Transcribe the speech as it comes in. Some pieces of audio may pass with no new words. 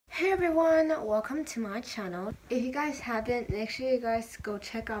Hey everyone, welcome to my channel. If you guys haven't, make sure you guys go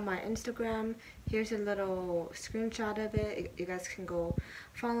check out my Instagram. Here's a little screenshot of it. You guys can go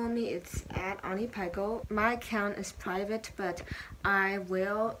follow me. It's at @AniPaiko. My account is private, but I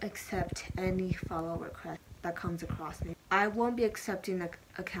will accept any follow request that comes across me. I won't be accepting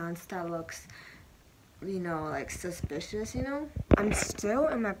accounts that looks like suspicious, I'm still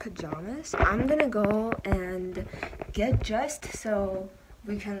in my pajamas. I'm gonna go and get dressed so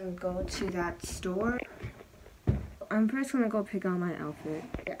we can go to that store. I'm first gonna go pick out my outfit.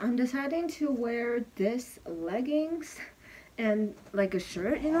 I'm deciding to wear this leggings and like a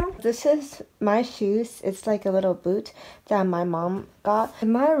shirt, This is my shoes. It's like a little boot that my mom got.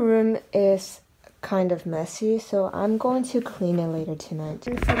 My room is kind of messy, so I'm going to clean it later tonight.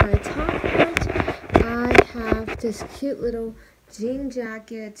 And for my top hat, I have this cute little jean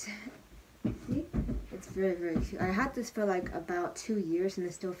jacket. See? It's very, very cute. I had this for like about 2 years and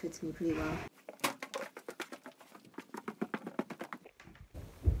it still fits me pretty well.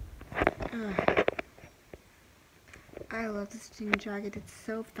 I love this jean jacket. It's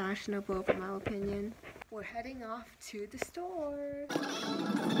so fashionable in my opinion. We're heading off to the store.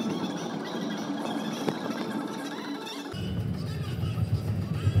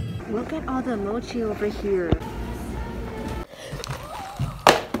 Look at all the mochi over here.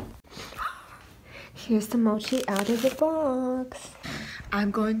 Here's the mochi out of the box.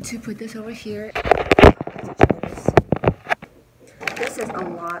 I'm going to put this over here. This is a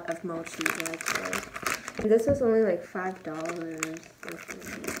lot of mochi right there. This was only like $5.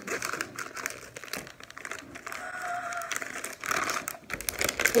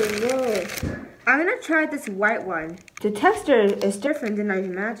 Oh no. I'm gonna try this white one. The texture is different than I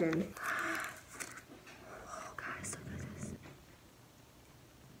imagined. Oh guys, look at this.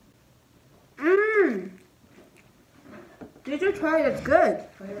 Did you try it? It's good.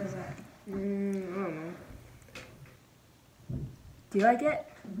 What flavor is that? I don't know. Do you like it?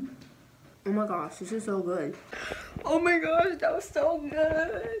 Mm-hmm. Oh my gosh, this is so good. Oh my gosh, that was so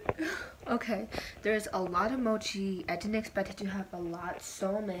good. Okay, there's a lot of mochi. I didn't expect it to have a lot,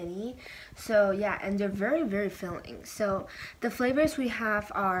 so many. So yeah, and they're very, very filling. So the flavors we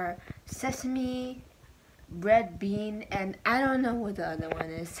have are sesame, red bean, and I don't know what the other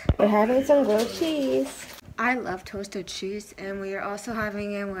one is. We're having some grilled cheese. I love toasted cheese, and we are also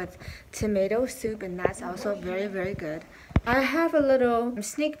having it with tomato soup, and that's also very, very good. I have a little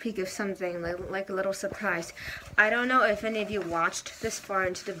sneak peek of something, like a little surprise. I don't know if any of you watched this far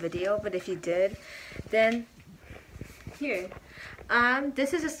into the video, but if you did, then here.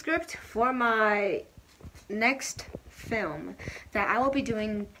 This is a script for my next film that I will be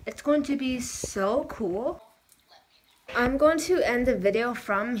doing. It's going to be so cool. I'm going to end the video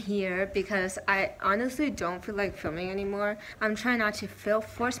from here because I honestly don't feel like filming anymore. I'm trying not to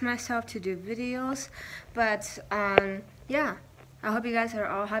force myself to do videos, but yeah. I hope you guys are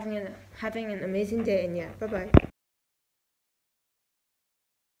all having an amazing day, and yeah, bye-bye.